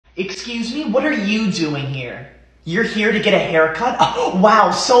Excuse me, what are you doing here? You're here to get a haircut? Oh, wow,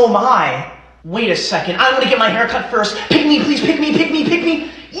 so am I. Wait a second, I want to get my haircut first. Pick me, please, pick me, pick me, pick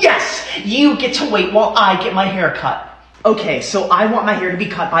me. Yes, you get to wait while I get my haircut. Okay, so I want my hair to be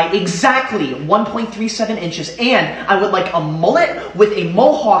cut by exactly 1.37 inches, and I would like a mullet with a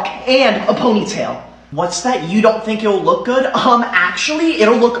mohawk and a ponytail. What's that? You don't think it'll look good? Actually,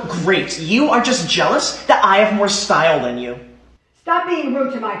 it'll look great. You are just jealous that I have more style than you. Stop being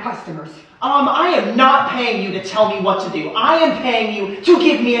rude to my customers. I am not paying you to tell me what to do. I am paying you to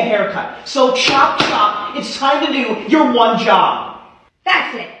give me a haircut. So chop chop, it's time to do your one job.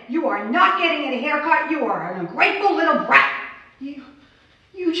 That's it. You are not getting a haircut. You are an ungrateful little brat.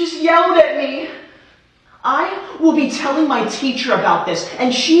 You just yelled at me. I will be telling my teacher about this,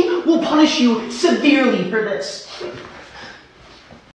 and she will punish you severely for this.